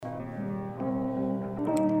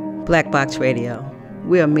Black Box Radio.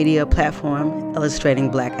 We're a media platform illustrating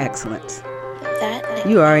Black excellence.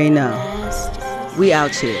 You already know. We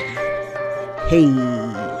out here. Hey.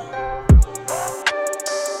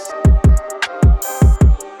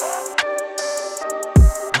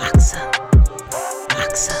 Box up.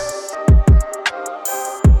 Box up.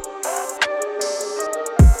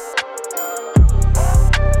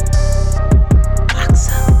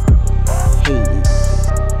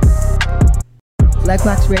 Black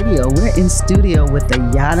Box Radio, we're in studio with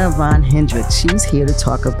Ayana Von Hendricks. She's here to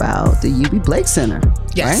talk about the UB Blake Center.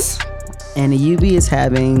 Yes. Right? And the UB is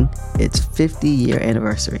having its 50-year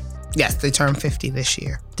anniversary. Yes, they turned 50 this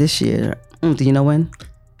year. This year. Do you know when?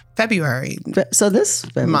 February. So this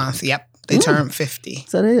February. Month, yep. They turned 50.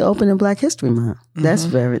 So they opened in Black History Month.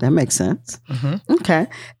 Mm-hmm. That makes sense. Mm-hmm. Okay.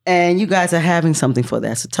 And you guys are having something for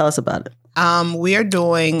that. So tell us about it. We are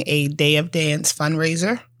doing a Day of Dance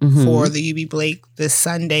fundraiser for the UB Blake this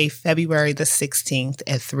Sunday, February the 16th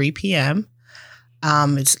at 3 p.m.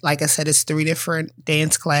 It's like I said, it's 3 different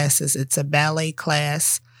dance classes. It's a ballet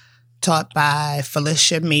class taught by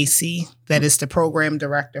Felicia Macy, that is the program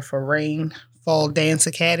director for Rain Fall Dance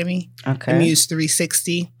Academy, okay. Muse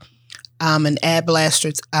 360. An Ab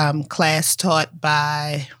Blaster class taught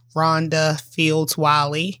by Rhonda Fields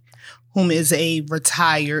Wiley, whom is a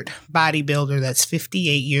retired bodybuilder that's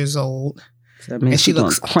 58 years old. So that means and she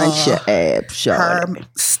looks crunch your abs, shorty. Her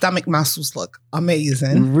stomach muscles look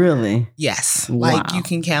amazing. Really? Yes. Wow. Like you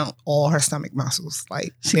can count all her stomach muscles.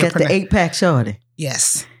 Like she got the 8-pack shorty.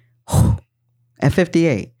 Yes. At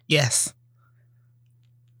 58. Yes.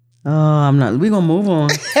 Oh, I'm not. We're gonna move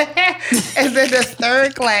on. And then the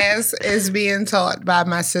third class is being taught by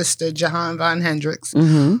my sister Jahan Von Hendricks,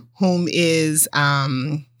 whom is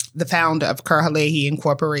the founder of Kerr-Halehi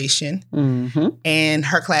Incorporation. And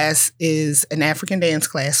her class is an African dance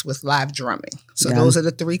class with live drumming. So those are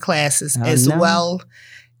the 3 classes, well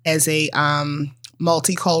as a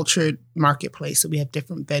multicultural marketplace. So we have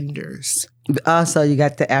different vendors. So you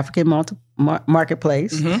got the African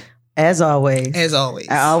marketplace. As always. As always.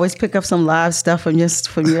 I always pick up some live stuff from your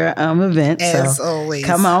event. As always.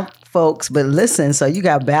 Come out, folks. But listen, so you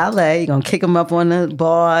got ballet. You're going to kick them up on the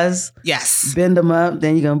bars. Yes. Bend them up.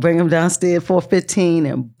 Then you're going to bring them downstairs 4:15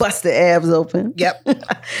 and bust the abs open. Yep.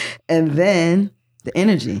 And then the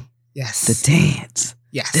energy. Yes. The dance.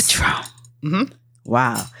 Yes. The drum.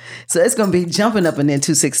 Wow. So it's going to be jumping up and then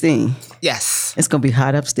 216. Yes. It's going to be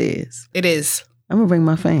hot upstairs. It is. I'm going to bring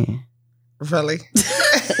my fan. Really?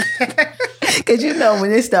 Because you know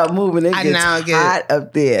when they start moving, it gets hot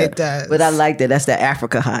up there. It does. But I like that. That's the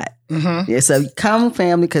Africa hot. Yeah, so come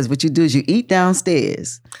family, because what you do is you eat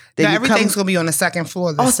downstairs. Then everything's going to be on the second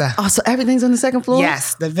floor this time. Oh, so everything's on the second floor?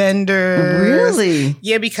 Yes, the vendors. Really?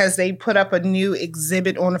 Yeah, because they put up a new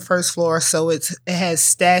exhibit on the first floor, so it has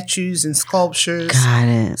statues and sculptures. Got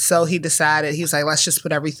it. So he decided, he was like, let's just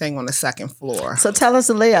put everything on the second floor. So tell us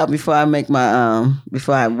the layout before I make my,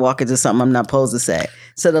 before I walk into something I'm not supposed to say.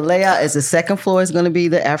 So the layout is the second floor is going to be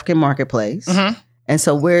the African marketplace. And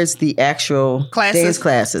so where's the actual dance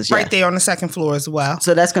classes? Right there on the second floor as well.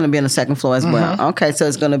 So that's going to be on the second floor as well. Okay, so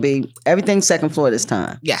it's going to be everything second floor this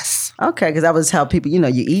time. Yes. Okay, because I was tell people, you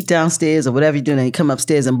eat downstairs or whatever you do, and you come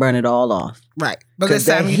upstairs and burn it all off. Right. But this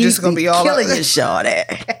time you're just going to be all killing your shorty.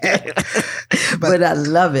 But I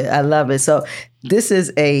love it. I love it. So this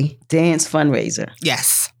is a dance fundraiser.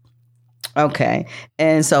 Yes. Okay.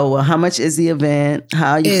 And so how much is the event?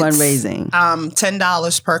 How are you fundraising?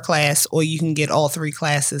 $10 per class, or you can get all 3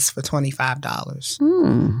 classes for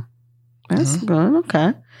 $25. That's good.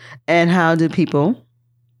 Okay. And how do people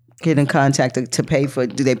get in contact to pay for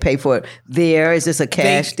it? Do they pay for it there? Is this a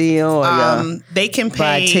cash deal? Or they can pay.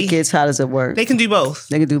 Buy tickets? How does it work? They can do both.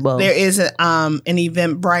 They can do both. There is an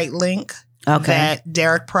Eventbrite link that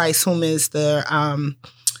Derek Price, whom is the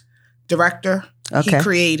director, he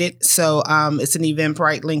created. So it's an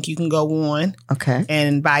Eventbrite link. You can go on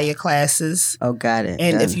and buy your classes. Oh, got it.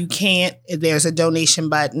 And if you can't, there's a donation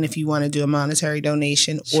button if you want to do a monetary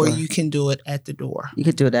donation, or you can do it at the door. You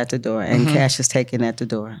could do it at the door, and cash is taken at the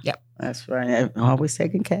door. Yep. That's right. I'm always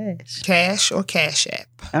taking cash. Cash or Cash App.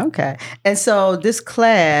 Okay. And so this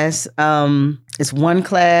class, it's one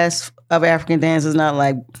class of African dance. It's not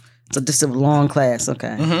like... So this is a long class,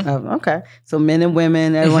 okay. Okay. So men and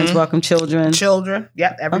women, everyone's welcome, children. Children,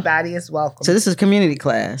 yep, everybody is welcome. So this is a community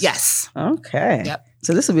class? Yes. Okay. Yep.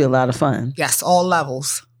 So this will be a lot of fun. Yes, all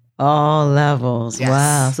levels. All levels, yes.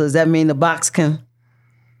 Wow. So does that mean the box can?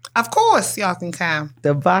 Of course, y'all can come.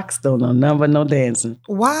 The box don't know nothing but no dancing.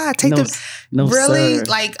 Why? No really? Sir.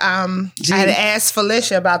 Like, I had asked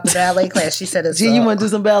Felicia about the ballet class. She said it's... G, you want to do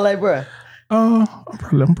some ballet, bro?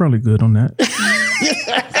 I'm probably good on that.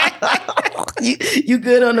 You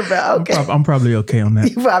good on the bow? Okay. I'm probably okay on that.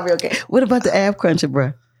 You probably okay. What about the ab cruncher,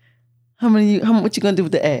 bro? What you gonna do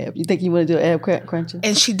with the ab? You think you want to do an ab cruncher?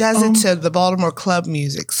 And she does it to the Baltimore club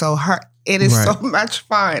music. So it is so much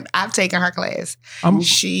fun. I've taken her class.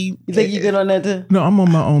 You think you good on that too? No, I'm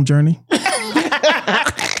on my own journey.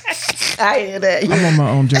 I hear that. I'm on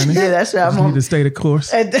my own journey. Yeah, that's right. I need to stay the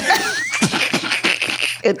course.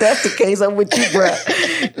 If that's the case, I'm with you, bro.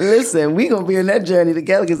 Listen, we gonna be on that journey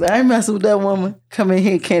together because I ain't messing with that woman. Come in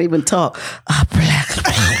here and can't even talk.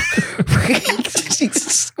 She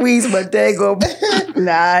squeezed my dago.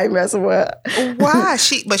 Nah, I ain't messing with her. Why?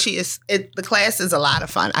 The class is a lot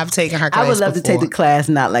of fun. I've taken her class. I would love to take the class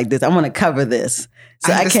not like this. I want to cover this.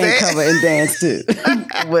 So I can't cover and dance too.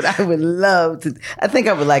 But I would love to. I think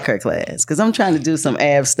I would like her class because I'm trying to do some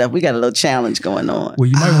ab stuff. We got a little challenge going on. Well,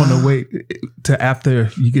 you might want to wait to after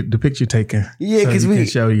you get the picture taken. Yeah, because we can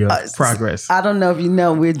show your progress. I don't know if you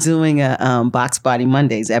know, we're doing a Box Body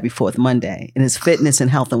Mondays every fourth Monday, and it's fitness and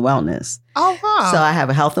health and wellness. Oh, wow. So I have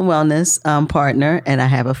a health and wellness partner, and I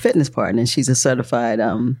have a fitness partner, and she's a certified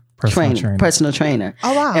personal trainer.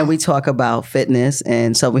 Oh, wow. And we talk about fitness,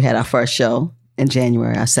 and so we had our first show in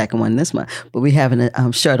January, our second one this month. But we having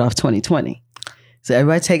a shirt off 2020. So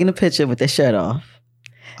everybody taking a picture with their shirt off.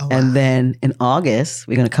 Oh, wow. And then in August,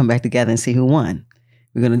 we're going to come back together and see who won.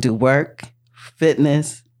 We're going to do work,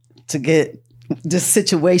 fitness, to get this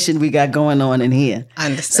situation we got going on in here. I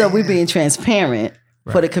understand. So we're being transparent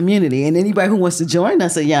for the community. And anybody who wants to join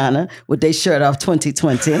us, Ayana, with their shirt off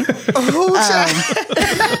 2020.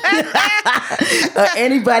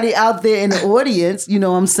 Anybody out there in the audience, you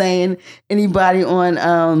know what I'm saying? Anybody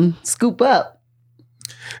on Scoop Up?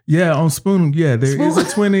 Yeah, on Spoon. Yeah, there is a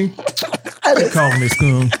 20. I call me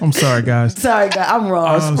Spoon. I'm sorry, guys. Sorry, guys. I'm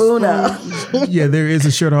wrong. Spoon Up. Yeah, there is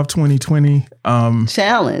a shirt off 2020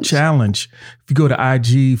 challenge. If you go to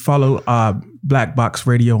IG, follow Black Box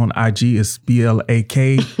Radio on IG. It's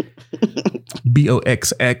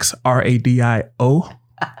BLAKBOXXRADIO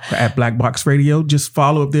at Black Box Radio. Just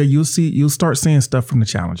follow up there. You'll start seeing stuff from the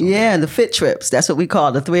challenge. Yeah, the fit trips. That's what we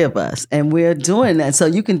call the three of us. And we're doing that. So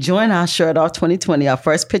you can join our Shirt Off 2020. Our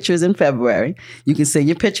first picture is in February. You can send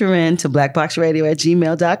your picture in to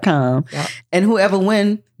blackboxradio@gmail.com. Yep. And whoever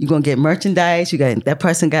win, you're going to get merchandise. That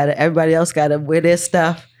person got it. Everybody else got to wear their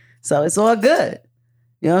stuff. So it's all good.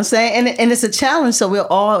 You know what I'm saying? And it's a challenge. So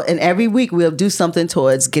and every week we'll do something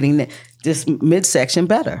towards getting this midsection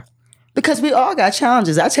better. Because we all got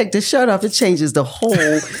challenges. I take this shirt off, it changes the whole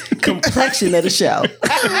complexion of the show.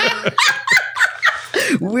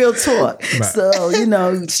 Real talk. Right. So,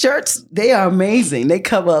 shirts, they are amazing. They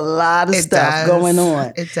cover a lot of stuff going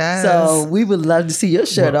on. It does. So we would love to see your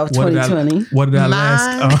shirt off 2020. What did our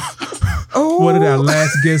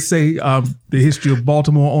last guest say? The history of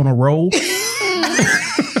Baltimore on a roll?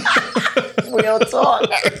 Real talk.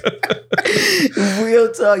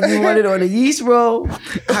 Real talk. You want it on a yeast roll?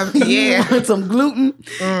 Yeah. You want some gluten?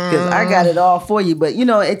 Because I got it all for you. But,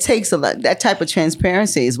 it takes a lot. That type of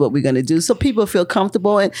transparency is what we're going to do. So people feel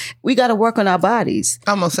comfortable. And we got to work on our bodies.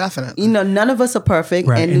 Almost definitely. None of us are perfect.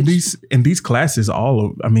 Right. And these classes,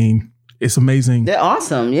 it's amazing. They're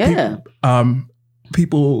awesome. Yeah.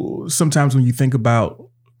 People, sometimes when you think about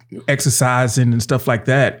exercising and stuff like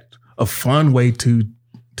that, a fun way to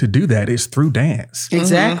do that is through dance.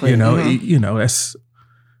 Exactly. That's,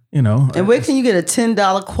 And where can you get a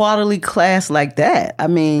 $10 quarterly class like that?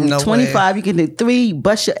 No 25, you can do 3,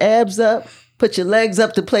 bust your abs up, put your legs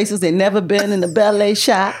up to places they've never been in the ballet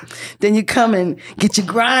shop. Then you come and get your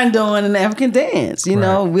grind on in African dance,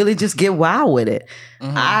 really just get wild with it.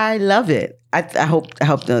 Mm-hmm. I love it. I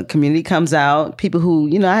hope the community comes out. People who,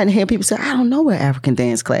 I hadn't heard people say, I don't know where African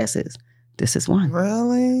dance class is. This is one.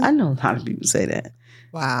 Really? I know a lot of people say that.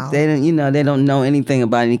 Wow. They don't know anything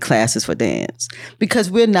about any classes for dance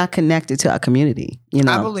because we're not connected to our community.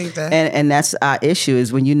 I believe that. And that's our issue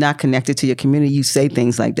is when you're not connected to your community, you say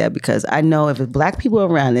things like that because I know if Black people are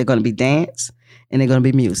around, they're going to be dance and they're going to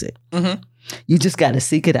be music. Mm-hmm. You just got to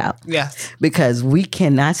seek it out. Yes. Because we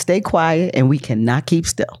cannot stay quiet and we cannot keep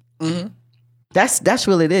still. Mm-hmm. That's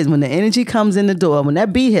really it is. When the energy comes in the door, when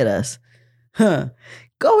that beat hit us, go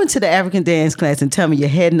into the African dance class and tell me your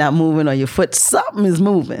head not moving or your foot, something is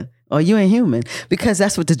moving or you ain't human because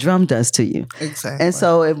that's what the drum does to you. Exactly. And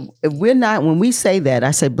so if we're not, when we say that,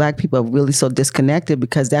 I say Black people are really so disconnected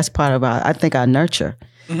because that's part of our nurture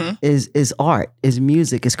is art, is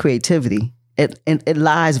music, is creativity. It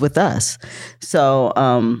lies with us. So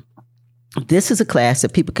this is a class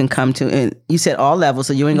that people can come to. And you said all levels,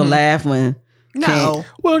 so you ain't gonna laugh when... No.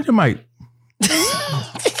 Well, you might.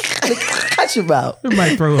 Cut your mouth. It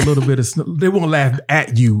might throw a little bit of... They won't laugh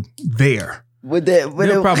at you there.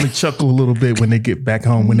 They'll probably chuckle a little bit when they get back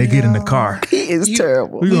home, when they get in the car. He is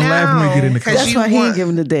terrible. We're going to laugh when they get in the car. That's why he ain't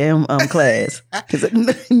giving the damn class.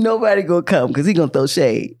 Because nobody going to come because he going to throw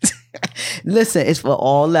shade. Listen, it's for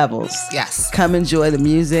all levels. Yes. Come enjoy the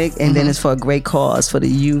music, and then it's for a great cause for the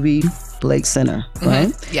UB Blake Center,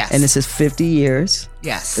 right? Yes. And this is 50 years.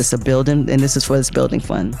 Yes. It's a building, and this is for this building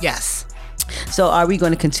fund. Yes. So are we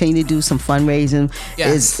going to continue to do some fundraising?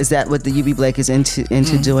 Yes. Is that what the UB Blake is into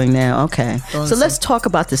doing now? Okay. So let's talk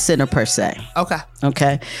about the center per se.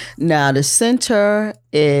 Okay. Now the center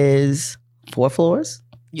is 4 floors.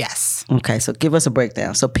 Yes. Okay. So give us a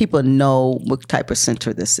breakdown so people know what type of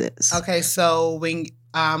center this is. Okay. So when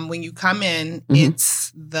you come in,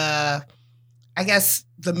 it's the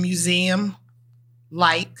museum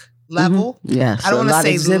like level. Yeah. I don't want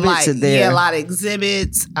to say like. There. Yeah, a lot of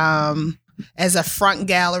exhibits. As a front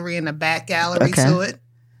gallery and a back gallery to it.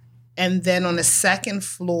 And then on the second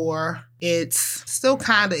floor, it's still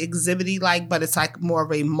kind of exhibity like, but it's like more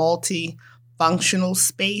of a multi-functional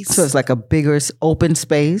space. So it's like a bigger open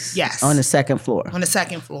space? Yes. On the second floor? On the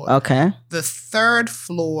second floor. Okay. The third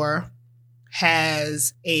floor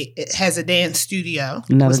has a dance studio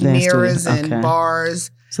with mirrors and bars.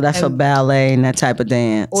 So that's for ballet and that type of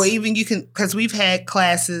dance. Or even you can, because we've had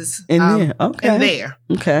classes in there. In there.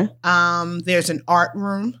 Okay. There's an art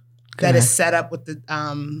room that is set up with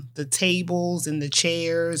the tables and the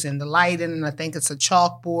chairs and the lighting, and I think it's a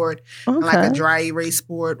chalkboard and like a dry erase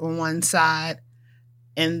board on one side.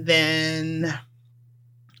 And then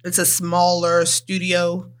it's a smaller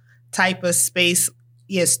studio type of space.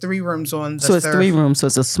 Yes, 3 rooms on the So it's 3 rooms. So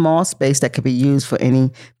it's a small space that could be used for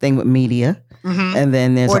anything with media. And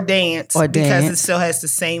then there's dance because it still has the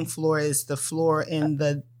same floor as the floor in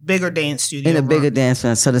the bigger dance studio. In the bigger dance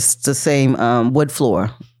room, so it's the same wood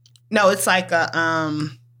floor. No, it's like a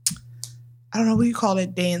I don't know what you call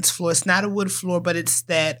it, dance floor. It's not a wood floor, but it's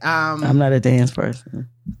that. I'm not a dance person.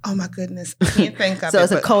 Oh my goodness, I can't think of it. So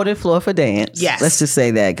it's a coated floor for dance. Yes, let's just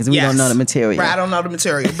say that because we don't know the material. Right, I don't know the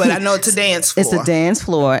material, but I know it's a dance floor. It's a dance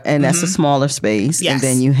floor, and that's a smaller space. Yes. And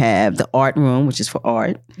then you have the art room, which is for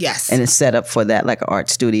art. Yes, and it's set up for that, like an art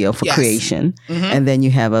studio for creation. And then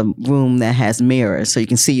you have a room that has mirrors, so you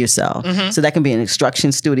can see yourself. So that can be an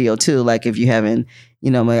instruction studio too. Like if you're having,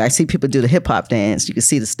 I see people do the hip hop dance. You can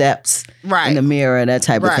see the steps in the mirror, that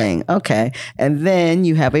type of thing. Okay. And then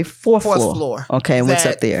you have a fourth floor. Okay. And what's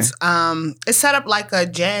up there? It's set up like a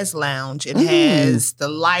jazz lounge. It has the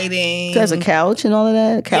lighting. So there's a couch and all of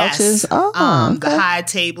that? Couches? Yes. Oh, the high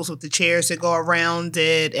tables with the chairs that go around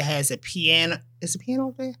it. It has a piano. Is the piano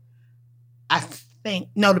up there? I think.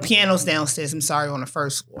 No, the piano's downstairs. I'm sorry, on the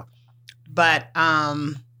first floor. But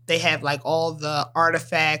they have like all the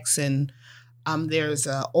artifacts and there's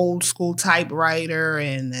an old school typewriter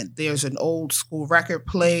and there's an old school record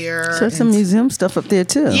player. So there's some museum stuff up there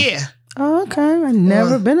too. Yeah. Oh, okay. I've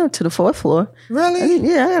never been up to the 4th floor.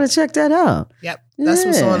 Really? I got to check that out. Yep. That's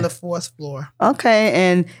what's on the 4th floor. Okay.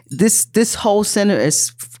 And this whole center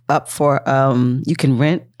is up for, you can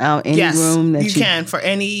rent out any room that you can for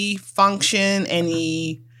any function,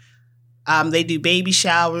 any... they do baby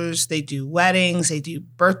showers, they do weddings, they do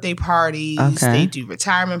birthday parties, they do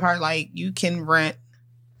retirement parties. Like you can rent,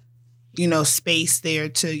 space there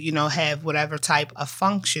to, have whatever type of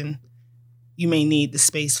function you may need the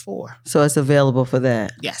space for. So it's available for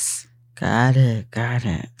that? Yes. Got it.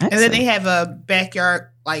 Excellent. And then they have a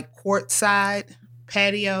backyard, like courtside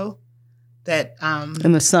patio that...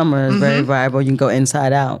 in the summer is very viable. You can go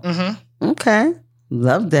inside out. Okay.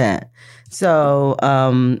 Love that. So,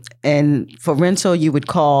 and for rental, you would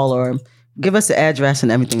call or give us the address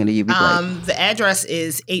and everything in the UB Blake. The address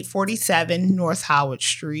is 847 North Howard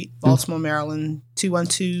Street, Baltimore, Maryland,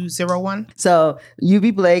 21201. So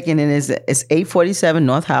UB Blake, and then it's 847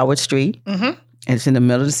 North Howard Street. And it's in the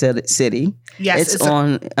middle of the city. Yes. It's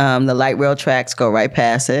on the light rail tracks, go right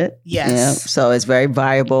past it. Yes. Yeah, so it's very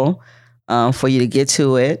viable for you to get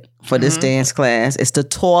to it. For this dance class. It's the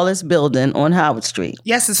tallest building on Howard Street.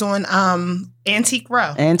 Yes, it's on Antique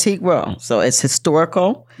Row. Antique Row. So it's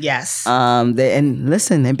historical. Yes. And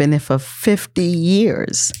listen, they've been there for 50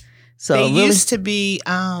 years. So they used to be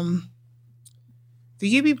the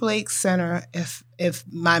UB Blake Center, if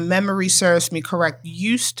my memory serves me correct,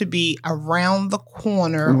 used to be around the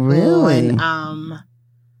corner on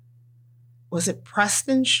was it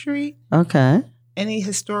Preston Street? Okay. Any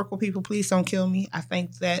historical people, please don't kill me. I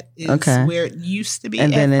think that is where it used to be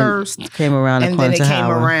and then first. It came around and the corner then it came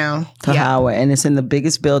around to Howard. And it's in the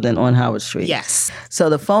biggest building on Howard Street. Yes. So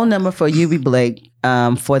the phone number for UB Blake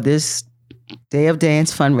for this Day of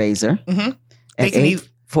Dance fundraiser at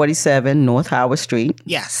 847 North Howard Street.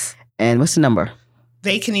 Yes. And what's the number?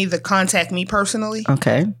 They can either contact me personally,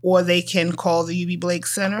 Okay. or they can call the UB Blake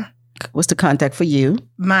Center. What's the contact for you?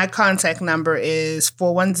 My contact number is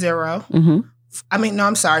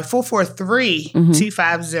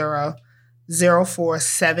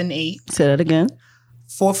 443-250-0478. Say that again.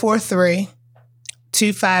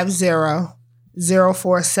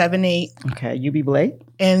 443-250-0478. Okay. UB Blake.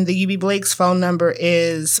 And the UB Blake's phone number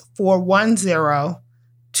is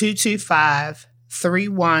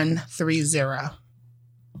 410-225-3130.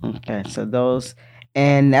 Okay. So those,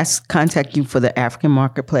 and that's contact you for the African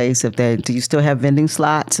marketplace. Do you still have vending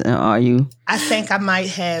slots? Or are you? I think I might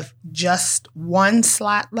have just one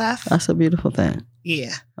slot left. That's a beautiful thing.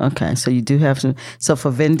 Yeah. Okay. So you do have some. So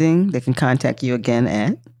for vending, they can contact you again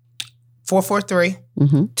at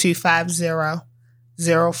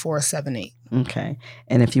 443-250-0478. Okay.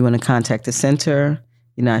 And if you want to contact the center,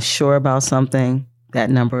 you're not sure about something, that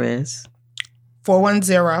number is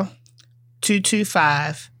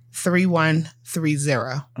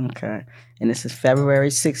 410-225-3130. Okay. And this is February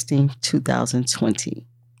 16th, 2020.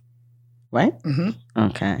 Right?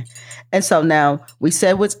 Okay. And so now we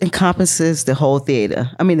said what encompasses the whole theater.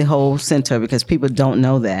 I mean, the whole center, because people don't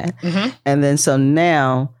know that. And then so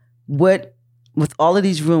now, with all of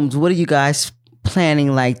these rooms, what are you guys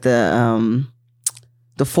planning, like the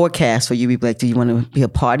forecast for UB Blake? Do you want to be a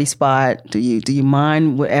party spot? Do you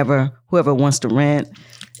mind whoever wants to rent?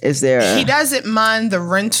 Is there? He doesn't mind the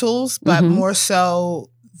rentals, but more so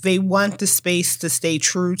they want the space to stay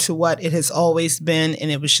true to what it has always been, and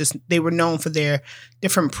it was just they were known for their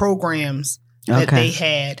different programs that they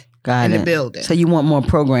had in the building. So you want more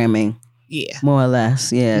programming? Yeah, more or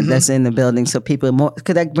less. Yeah, that's in the building, so people more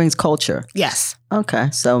because that brings culture. Yes. Okay.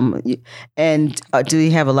 So, and do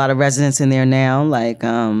you have a lot of residents in there now? Like,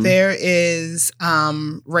 there is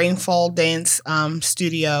Rainfall Dance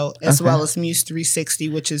Studio as well as Muse 360,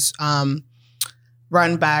 which is run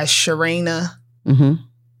by Sharena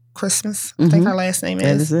Christmas. I think her last name is.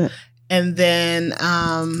 That is it. And then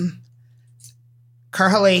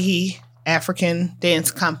Kerr-Halehi African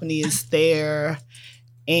Dance Company is there.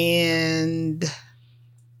 And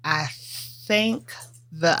I think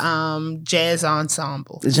the Jazz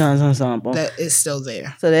Ensemble. The Jazz Ensemble. That is still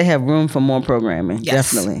there. So they have room for more programming.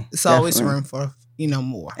 Yes. Definitely. It's always room for,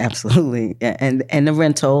 more. Absolutely. And the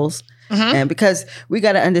rentals. And because we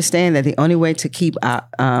got to understand that the only way to keep our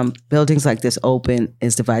buildings like this open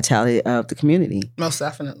is the vitality of the community. Most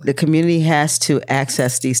definitely. The community has to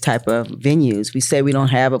access these type of venues. We say we don't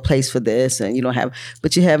have a place for this, and you don't have,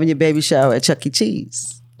 but you have in your baby shower at Chuck E.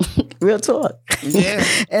 Cheese. Real talk. Yeah.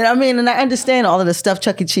 And I understand all of the stuff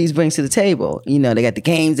Chuck E. Cheese brings to the table. They got the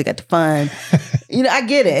games, they got the fun. I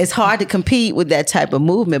get it. It's hard to compete with that type of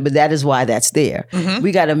movement, but that is why that's there.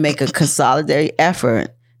 We got to make a consolidated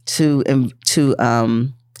effort to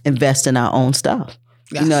invest in our own stuff.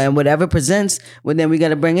 Yes. And whatever presents, well, then we got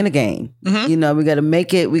to bring in a game. We got to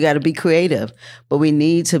make it, we got to be creative, but we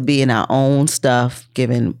need to be in our own stuff,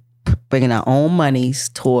 bringing our own monies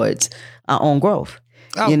towards our own growth.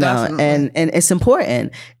 Definitely. and it's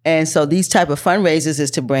important. And so these type of fundraisers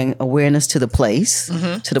is to bring awareness to the place,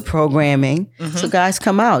 to the programming. So guys,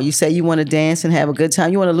 come out. You say you want to dance and have a good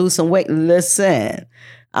time. You want to lose some weight. Listen,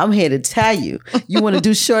 I'm here to tell you. You want to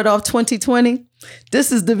do Shirt Off 2020?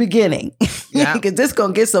 This is the beginning. Yeah. Because this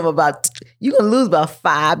going to get you're going to lose about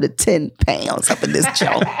 5 to 10 pounds up in this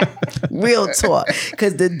joint. Real talk.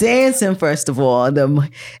 Because the dancing, first of all, and then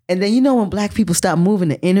when black people start moving,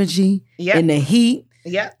 the energy and the heat.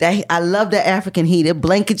 Yeah. I love the African heat. It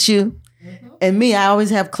blankets you. And me, I always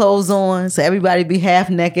have clothes on. So everybody be half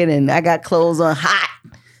naked and I got clothes on hot.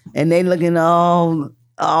 And they looking all,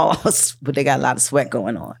 but they got a lot of sweat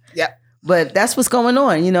going on. Yep. But that's what's going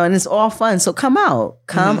on, and it's all fun. So come out.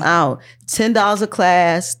 $10 a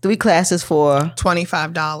class, 3 classes for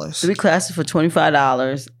 $25. 3 classes for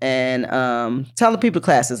 $25. And tell the people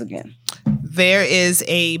classes again. There is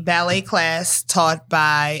a ballet class taught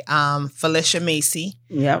by Felicia Macy.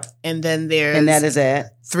 Yep. And then and that is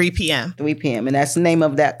at 3 p.m. 3 p.m. And that's the name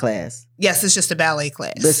of that class. Yes, it's just a ballet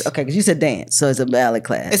class. Okay, because you said dance, so it's a ballet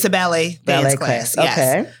class. It's a ballet dance class. Yes.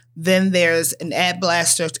 Okay. Then there's an Ad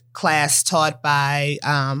Blaster class taught by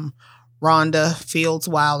Rhonda Fields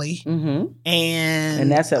Wiley.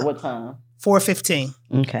 And that's at what time? 4:15.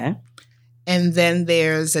 Okay. And then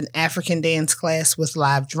there's an African dance class with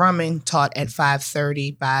live drumming taught at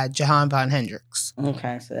 5:30 by Jahan Von Hendricks.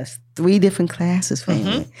 Okay, so that's 3 different classes,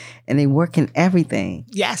 family, and they work in everything.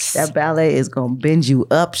 Yes. That ballet is gonna bend you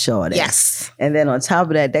up, shorty. Yes. And then on top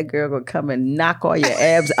of that, that girl gonna come and knock all your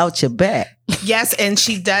abs out your back. Yes, and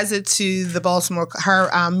she does it to the Baltimore.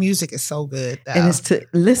 Her music is so good, though. And it's to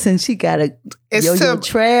listen. She got a yo-yo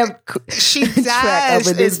trap. She does.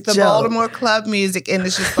 It's the Baltimore club music, and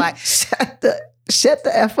it's just like shut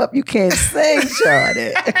the F up. You can't sing,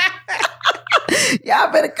 shorty.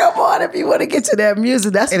 Y'all better come on if you want to get to that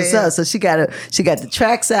music. That's what's up. So she got the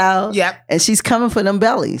tracks out. Yep. And she's coming for them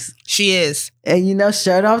bellies. She is. And you know,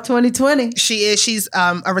 Shirt Off 2020. She is. She's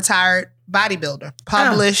a retired bodybuilder.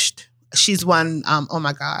 Published. She's won, oh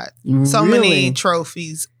my God, so many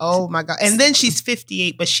trophies. Oh my God. And then she's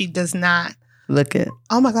 58, but she does not. Look at.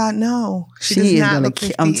 Oh my God, no. She is going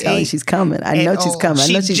to, I'm telling you, she's coming. I know she's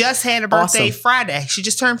coming. She just had a birthday Friday. She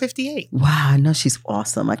just turned 58. Wow, I know she's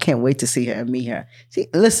awesome. I can't wait to see her and meet her.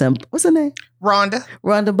 Listen, what's her name?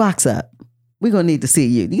 Rhonda, box up. We're going to need to see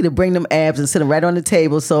you. You need to bring them abs and sit them right on the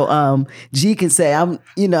table so G can say, I'm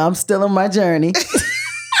still on my journey.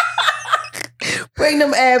 Bring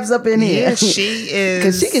them abs up in here. Yeah, she is.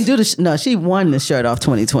 Because she can do no, she won the Shirt Off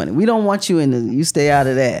 2020. We don't want you you stay out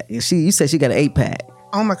of that. You said she got an 8-pack.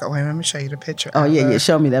 Oh my God, wait, let me show you the picture. Oh, yeah,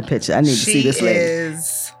 show me that picture. I need to see this lady.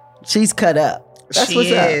 She's cut up. That's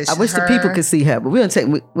what's up. I wish the people could see her, but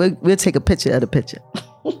we'll take a picture of the picture.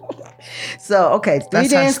 So, okay, 3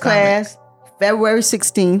 dance class, February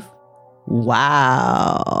 16th.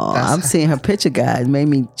 Wow. I'm seeing her picture, guys. Made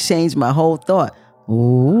me change my whole thought.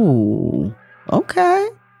 Ooh. Okay.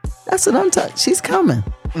 That's what I'm talking. She's coming.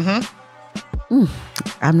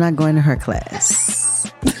 I'm not going to her class.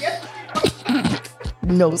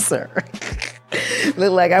 No, sir.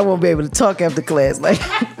 Look like I won't be able to talk after class. Like,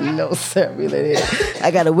 no, sir. Really.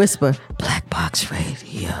 I got to whisper, Black Box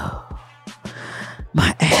Radio.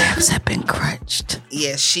 My abs have been crunched.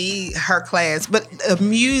 Yeah, her class, but her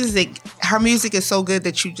music is so good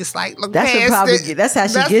that you just like look past it. That's how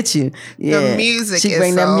she gets you. Yeah, the music. She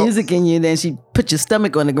bring that music in you, then she put your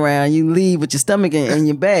stomach on the ground. You leave with your stomach in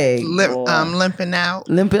your bag. Limping out.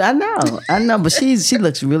 I know, but she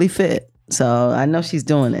looks really fit. So I know she's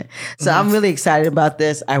doing it. So I'm really excited about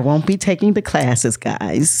this. I won't be taking the classes,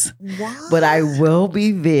 guys. What? But I will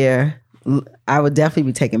be there. I would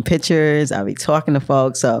definitely be taking pictures. I'll be talking to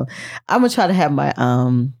folks. So I'm gonna try to have my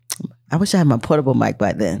I wish I had my portable mic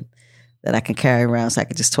by then that I can carry around so I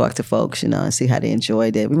could just talk to folks, and see how they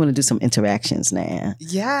enjoyed it. We want to do some interactions now.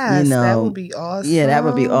 Yes, that would be awesome. Yeah, that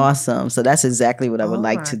would be awesome. So that's exactly what I would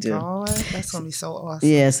like to do. God, that's gonna be so awesome.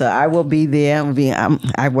 Yeah, so I will be there.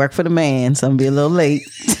 I work for the man, so I'm gonna be a little late.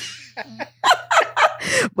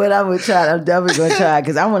 But I'm definitely gonna try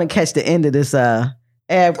because I want to catch the end of this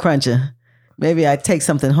ab cruncher. Maybe I take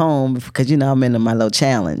something home because I'm into my little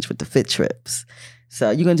challenge with the fit trips.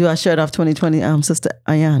 So you gonna do our Shirt Off 2020, Sister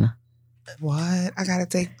Ayana? What? I gotta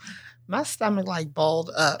take my stomach like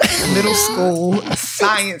balled up. Middle school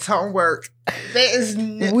science homework.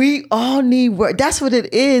 We all need work. That's what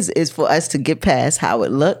it is for us to get past how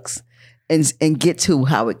it looks and get to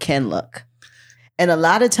how it can look. And a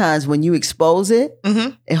lot of times when you expose it,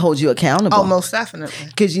 it holds you accountable. Oh, most definitely.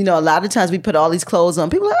 Because, a lot of times we put all these clothes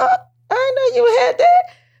on. People are like, I know you had that.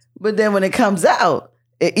 But then when it comes out,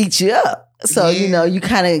 it eats you up. So, you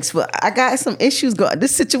kind of expose. I got some issues going.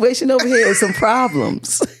 This situation over here is some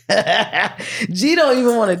problems. G don't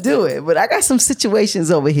even want to do it. But I got some situations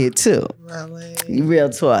over here too. Really? Real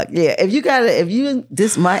talk. Yeah. If you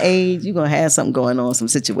this my age, you're going to have something going on, some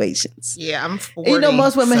situations. Yeah, I'm 40.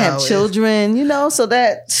 Most women have children, so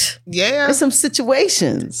that. Yeah. There's some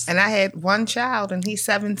situations. And I had one child and he's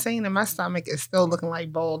 17 and my stomach is still looking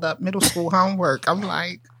like balled up middle school homework. I'm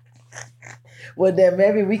like. Well, then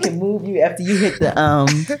maybe we can move you after you hit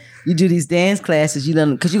the you do these dance classes.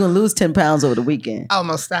 Because you're gonna lose 10 pounds over the weekend. Oh,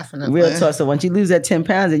 most definitely. Real talk. So once you lose that 10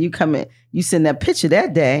 pounds, and you come in, you send that picture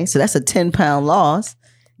that day. So that's a 10-pound loss.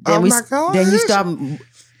 Then my God! Then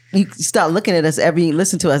you start looking at us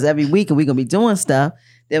listen to us every week, and we're gonna be doing stuff.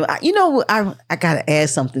 Then I gotta add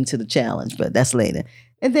something to the challenge, but that's later.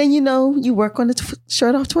 And then you work on the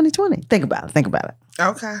Shirt Off 2020. Think about it.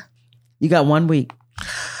 Okay. You got 1 week.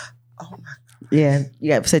 Oh my God. Yeah, you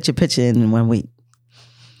got to set your picture in 1 week.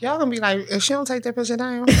 Y'all gonna be like, if she don't take that picture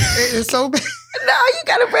down, it's so bad. No, you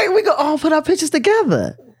gotta bring. We gonna all put our pictures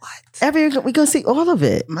together. What? We gonna see all of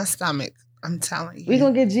it. My stomach. I'm telling you. We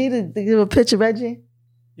gonna get G to give a picture, Reggie.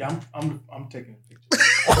 Yeah, I'm taking a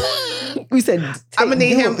picture. We said I'm gonna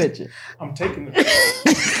need him a picture. I'm taking the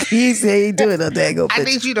picture. He said he doing a dang picture. I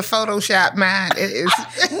need you to Photoshop mine. It is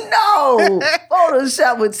no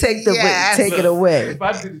Photoshop would take it away. If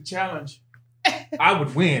I did the challenge, I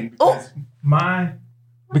would win because my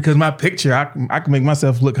Because my picture, I can make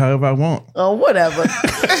myself look however I want. Oh, whatever.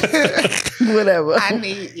 Whatever. I'm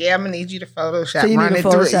gonna need you to Photoshop. So you need to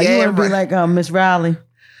Photoshop. You want to be like Miss Riley.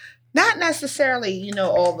 Not necessarily,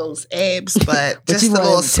 all those abs, but just you a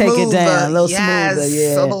little smoother. Take it down, a little smoother,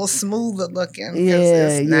 a little smoother looking.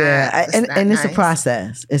 Yeah. And it's nice. A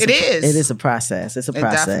process. It is a process. It's a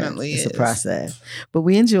process. It definitely is. It's a process. But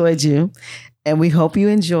we enjoyed you, and we hope you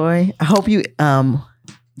enjoy. I hope you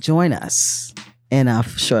join us in our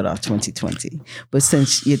Short Off 2020. But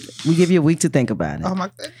since we give you a week to think about it. Oh my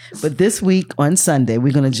goodness. But this week on Sunday,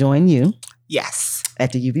 we're going to join you. Yes.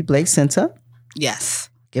 At the UB Blake Center. Yes.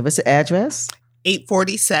 Give us the address.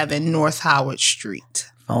 847 North Howard Street.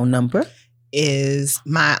 Phone number is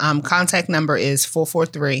my contact number is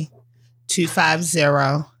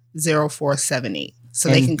 443-250-0478. So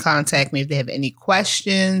they can contact me if they have any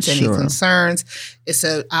questions, any concerns. It's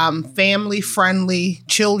a family friendly.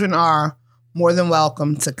 Children are more than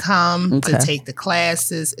welcome to come to take the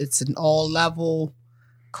classes. It's an all level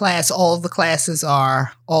class. All of the classes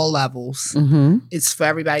are all levels. Mm-hmm. It's for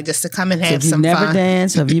everybody just to come and have some fun. If you've never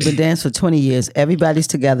danced, or if you've been dancing for 20 years, everybody's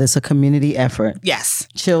together. It's a community effort. Yes.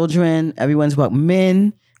 Children, everyone's welcome.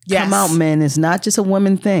 Men, come out, men. It's not just a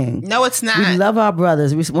women thing. No, it's not. We love our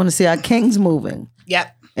brothers. We want to see our kings moving.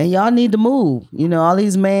 Yep. And y'all need to move. All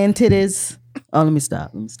these man titties. Oh, let me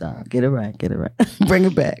stop. Get it right. Bring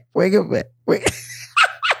it back. Bring it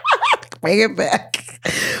back.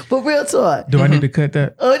 But real talk. Do I need to cut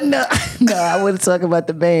that? Oh, no, I want to talk about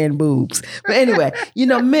the man boobs. But anyway,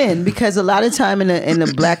 men, because a lot of time in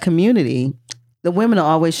the black community, the women are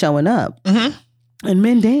always showing up. Mm-hmm. And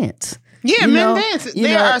men dance. Yeah, men dance.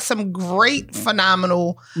 There are some great,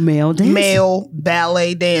 phenomenal male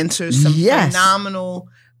ballet dancers. Some phenomenal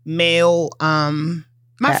male.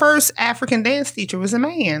 My first African dance teacher was a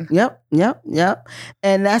man. Yep.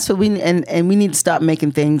 And that's what we need to stop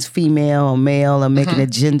making things female or male or making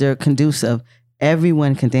it gender conducive.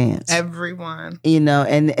 Everyone can dance. Everyone.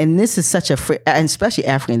 And this is such a free, and especially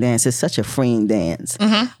African dance, is such a freeing dance.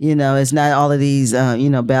 Mm-hmm. It's not all of these,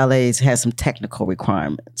 ballets has some technical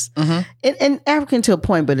requirements. Mm-hmm. And African to a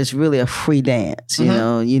point, but it's really a free dance.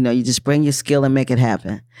 Mm-hmm. You just bring your skill and make it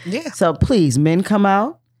happen. Yeah. So please, men, come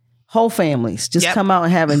out. Whole families, just come out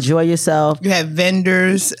and enjoy yourself. You have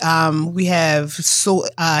vendors. We have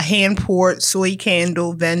hand poured soy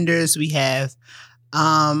candle vendors. We have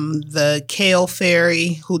the kale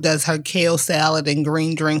fairy who does her kale salad and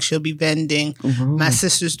green drink. She'll be vending. Mm-hmm. My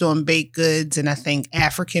sister's doing baked goods and I think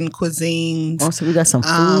African cuisines. Also, we got some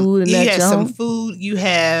food. You have some food. You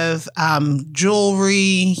have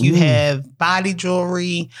jewelry. You have body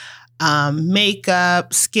jewelry. Makeup,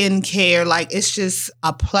 skincare, it's just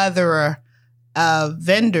a plethora of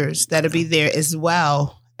vendors that'll be there as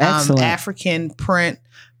well. African print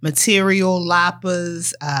material,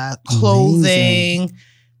 lapas, clothing. Amazing.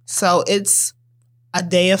 So it's a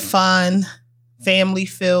day of fun, family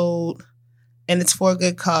filled, and it's for a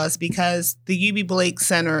good cause because the UB Blake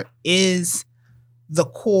Center is the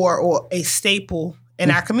core or a staple in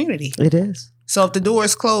our community. It is. So if the door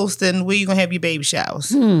is closed, then where you going to have your baby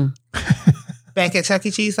showers? Back at Chuck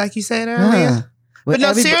E. Cheese, like you said earlier? But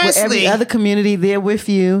no, seriously. Every other community there with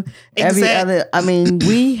you. Exactly.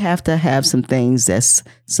 We have to have some things that's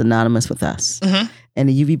synonymous with us. Mm-hmm. And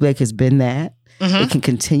the UB Blake has been that. Mm-hmm. It can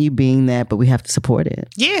continue being that, but we have to support it.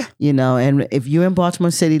 Yeah. And if you're in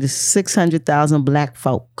Baltimore City, the 600,000 black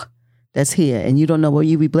folk that's here, and you don't know what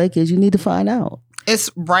UB Blake is, you need to find out.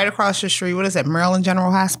 It's right across the street. What is that? Maryland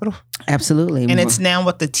General Hospital? Absolutely. And it's now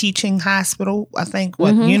the teaching hospital, I think.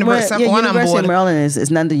 University of Maryland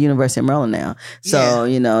is not the University of Maryland now. So,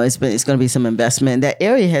 it's going to be some investment. That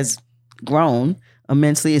area has grown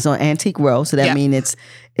immensely. It's on Antique Row. So that means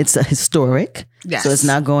it's a historic. Yes. So it's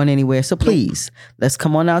not going anywhere. So please, let's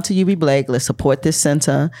come on out to UB Blake. Let's support this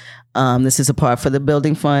center. This is a part for the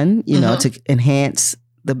building fund, to enhance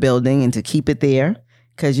the building and to keep it there.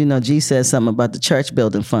 Because, G says something about the church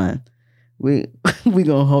building fund. We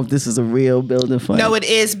gonna hope this is a real building fund. No, it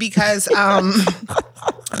is because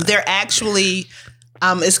they're actually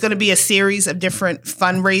it's going to be a series of different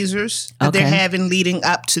fundraisers that they're having leading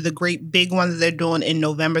up to the great big one that they're doing in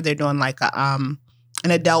November. They're doing like an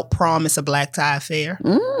adult prom. It's a black tie affair.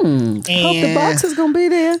 And hope the box is gonna be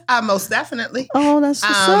there. Most definitely. Oh, that's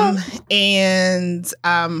what's up. And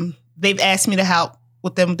they've asked me to help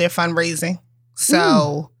with them with their fundraising.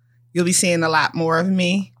 So You'll be seeing a lot more of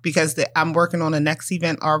me because I'm working on the next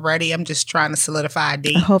event already. I'm just trying to solidify a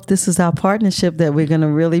date. I hope this is our partnership that we're going to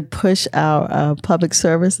really push our public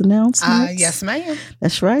service announcements. Yes, ma'am.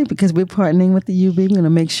 That's right, because we're partnering with the UB. We're going to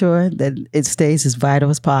make sure that it stays as vital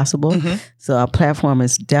as possible. So our platform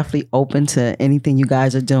is definitely open to anything you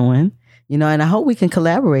guys are doing. And I hope we can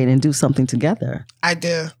collaborate and do something together. I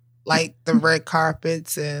do. Like the red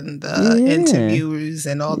carpets and the interviews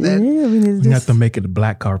and all that. Yeah, we have to make it a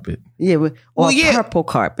black carpet. Yeah, purple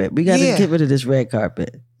carpet. We got to get rid of this red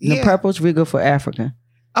carpet. The purple's regal for Africa.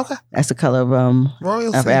 Okay. That's the color of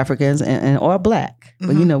royalty of Africans and or black.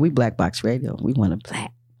 But we Black Box Radio. We want a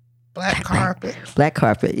black carpet. Black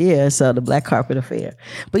carpet, yeah. So the Black Carpet Affair.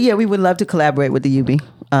 But yeah, we would love to collaborate with the UB.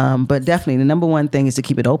 But definitely the number one thing is to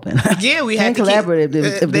keep it open. Yeah, we had to collaborate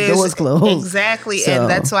if the door's closed. Exactly. So. And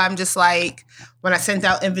that's why I'm just like, when I sent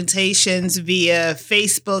out invitations via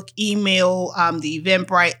Facebook, email, the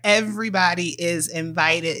Eventbrite, everybody is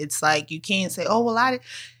invited. It's like, you can't say, oh, well,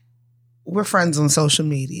 we're friends on social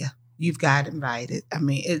media. You've got invited. I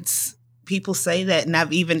mean, people say that, and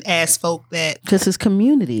I've even asked folk that. Because it's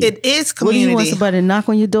community. It is community. What do you want somebody to knock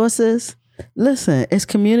on your door, sis? Listen, it's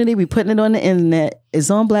community. We putting it on the internet. It's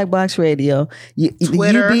on Black Box Radio.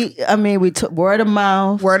 Twitter. We took word of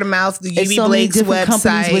mouth. Word of mouth. The UB so Blake's many different website.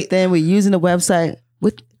 Companies within. We're using the website.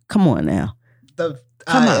 Come on now. Come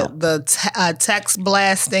out. The text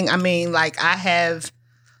blasting. I mean, like I have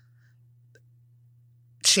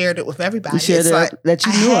shared it with everybody. You shared it like, that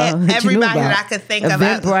you knew of. Everybody that I could think of.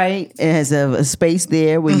 Eventbrite has a space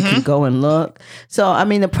there where you can go and look. So, I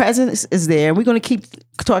mean, the presence is there. We're going to keep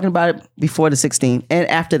talking about it before the 16th and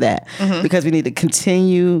after that because we need to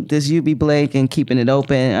continue this UB Blake and keeping it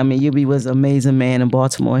open. I mean, UB was an amazing man in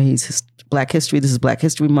Baltimore. He's Black History. This is Black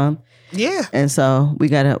History Month. Yeah. And so we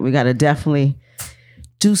gotta definitely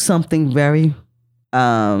do something very,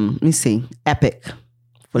 epic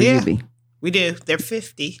for the UB. We do. They're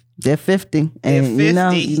 50. They're 50. And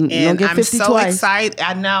they're 50. You don't get 50 I'm so twice. excited.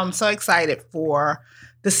 I know. I'm so excited for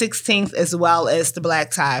the 16th as well as the Black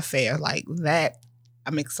Tie Affair. Like that,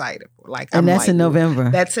 I'm excited for. And that's in November.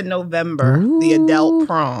 That's in November. Ooh. The adult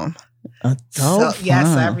prom. Prom.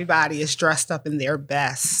 Yes, everybody is dressed up in their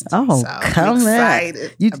best. Oh, so come on.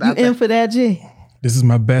 You in for that, G? This is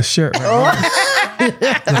my best shirt right now.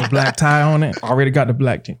 Got a black tie on it. Already got the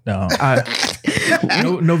black jeans.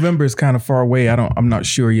 November is kind of far away. I'm not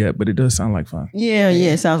sure yet, but it does sound like fun. Yeah,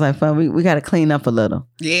 it sounds like fun. We got to clean up a little.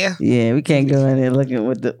 Yeah. Yeah, we can't go in there looking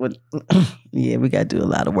with yeah, we got to do a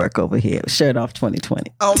lot of work over here. Shirt off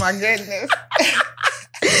 2020. Oh my goodness.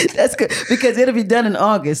 That's good because it'll be done in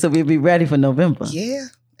August, so we'll be ready for November. Yeah.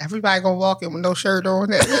 Everybody gonna walk in with no shirt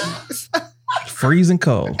on. Freezing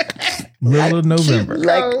cold. Middle of November.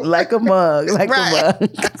 Like a mug. A mug.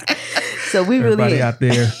 So we everybody really out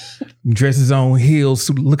there dresses on heels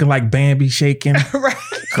looking like Bambi shaking. Right.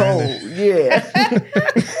 Cold. Yeah.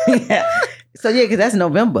 So because that's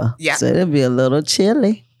November. Yeah. So it'll be a little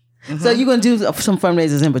chilly. So you're going to do some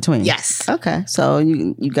fundraisers in between? Yes. Okay. So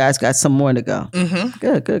you guys got some more to go.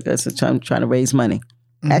 Good. So trying to raise money.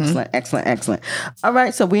 Excellent. All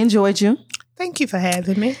right. So we enjoyed you. Thank you for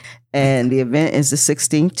having me. And the event is the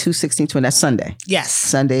 16th, 2/16, that's Sunday. Yes.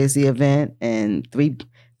 Sunday is the event, and three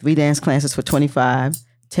dance classes for $25,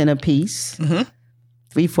 10 apiece,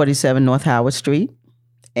 347 North Howard Street.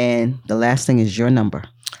 And the last thing is your number.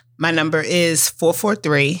 My number is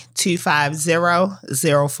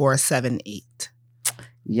 443-250-0478.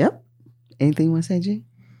 Yep. Anything you want to say, G?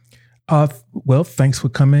 Well, thanks for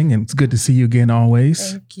coming, and it's good to see you again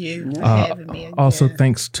always. Thank you for having me again. Also,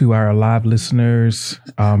 thanks to our live listeners,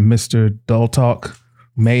 Mr. Dull Talk,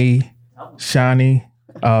 May, Shani.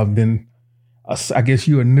 Then I guess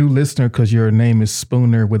you're a new listener because your name is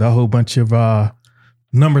Spooner with a whole bunch of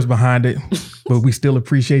numbers behind it. But we still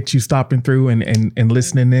appreciate you stopping through and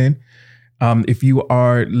listening in. If you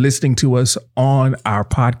are listening to us on our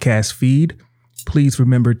podcast feed, please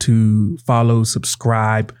remember to follow,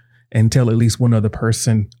 subscribe, and tell at least one other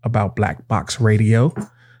person about Black Box Radio.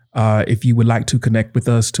 If you would like to connect with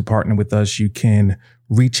us, to partner with us, you can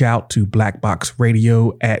reach out to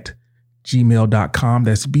blackboxradio@gmail.com.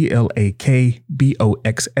 That's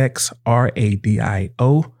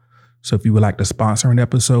BLAKBOXXRADIO. So if you would like to sponsor an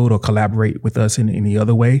episode or collaborate with us in any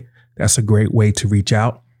other way, that's a great way to reach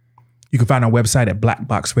out. You can find our website at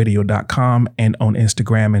blackboxradio.com and on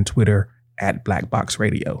Instagram and Twitter at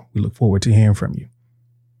blackboxradio. We look forward to hearing from you.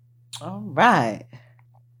 All right.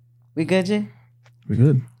 We good, G? We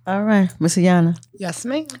good. All right. Miss Yana. Yes,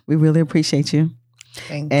 ma'am. We really appreciate you.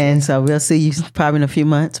 Thank you. And so we'll see you probably in a few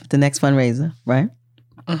months with the next fundraiser, right?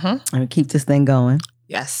 And keep this thing going.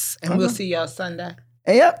 Yes. And we'll see y'all Sunday.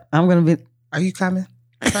 Yep, I'm gonna be. Are you coming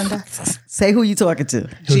Sunday? Say who you talking to.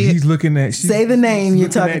 So he's looking at. Say the name you're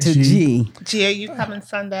talking to. G. G, are you coming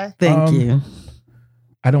Sunday? Thank you.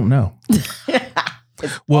 I don't know.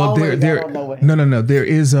 Well, no. There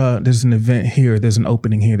is there's an event here. There's an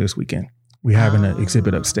opening here this weekend. We're having an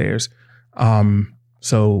exhibit upstairs.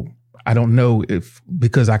 So I don't know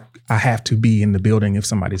because I have to be in the building if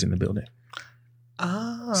somebody's in the building.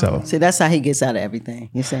 Oh. So see, that's how he gets out of everything.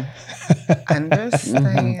 You see?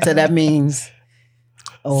 Understand. So that means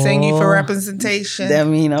thank you for representation. That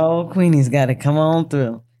means Queenie's got to come on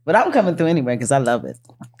through. But I'm coming through anyway because I love it.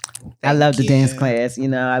 I love the dance class. You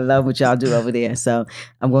know, I love what y'all do over there. So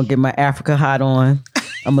I'm gonna get my Africa hot on.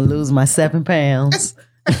 I'm gonna lose my 7 pounds.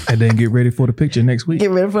 And then get ready for the picture next week.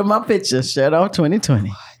 Get ready for my picture. Shirt off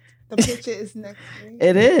 2020. The picture is next week.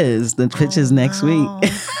 It is. The picture's next week.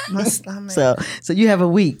 My stomach. So you have a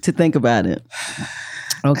week to think about it.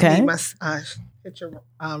 Okay. I need my picture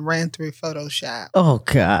ran through Photoshop. Oh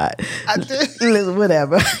God. I did. Listen,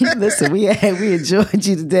 whatever. Listen, we enjoyed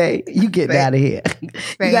you today. You getting out of here.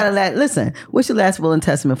 You gotta listen. What's your last will and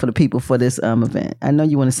testament for the people for this event? I know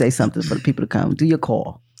you want to say something for the people to come. Do your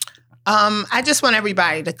call. I just want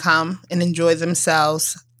everybody to come and enjoy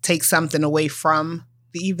themselves. Take something away from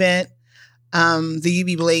the event. The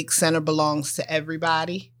UB Blake Center belongs to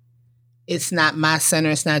everybody. It's not my center.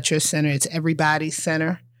 It's not your center. It's everybody's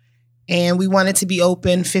center. And we want it to be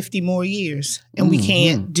open 50 more years. And we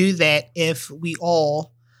can't do that if we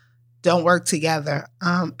all don't work together.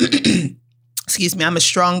 Excuse me. I'm a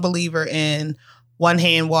strong believer in one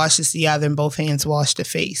hand washes the other and both hands wash the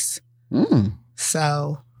face.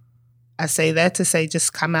 So I say that to say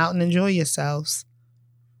just come out and enjoy yourselves.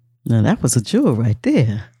 Now that was a jewel right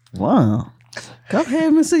there. Wow. Go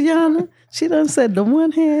ahead, Miss Yana. She done said the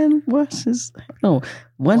one hand washes. No,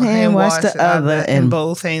 one hand wash the other, and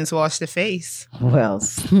both hands wash the face. Well,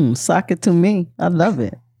 sock it to me. I love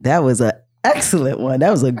it. That was an excellent one.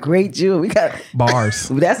 That was a great jewel. We got bars.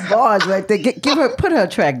 That's bars right there. Give her, put her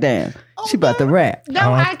track down. She about to rap.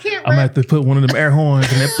 No, I can't. I'm gonna have to put one of them air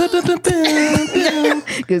horns in there.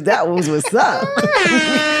 Because that was what's up.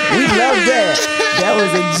 We love that. That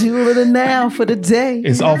was a jewel of the now for the day.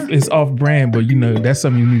 It's off brand, but you know that's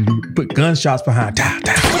something you need to put gunshots behind.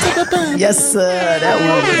 Yes, sir.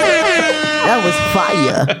 That was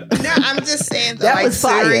fire. No, I'm just saying that was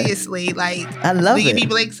seriously, like I love it. The UB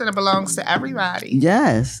Blake Center belongs to everybody.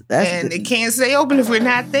 Yes, and it can't stay open if we're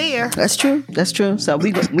not there. That's true. That's true. So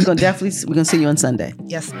we're gonna see you on Sunday.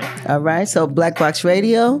 Yes, ma'am. All right. So Black Box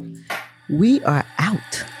Radio, we are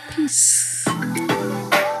out. Peace.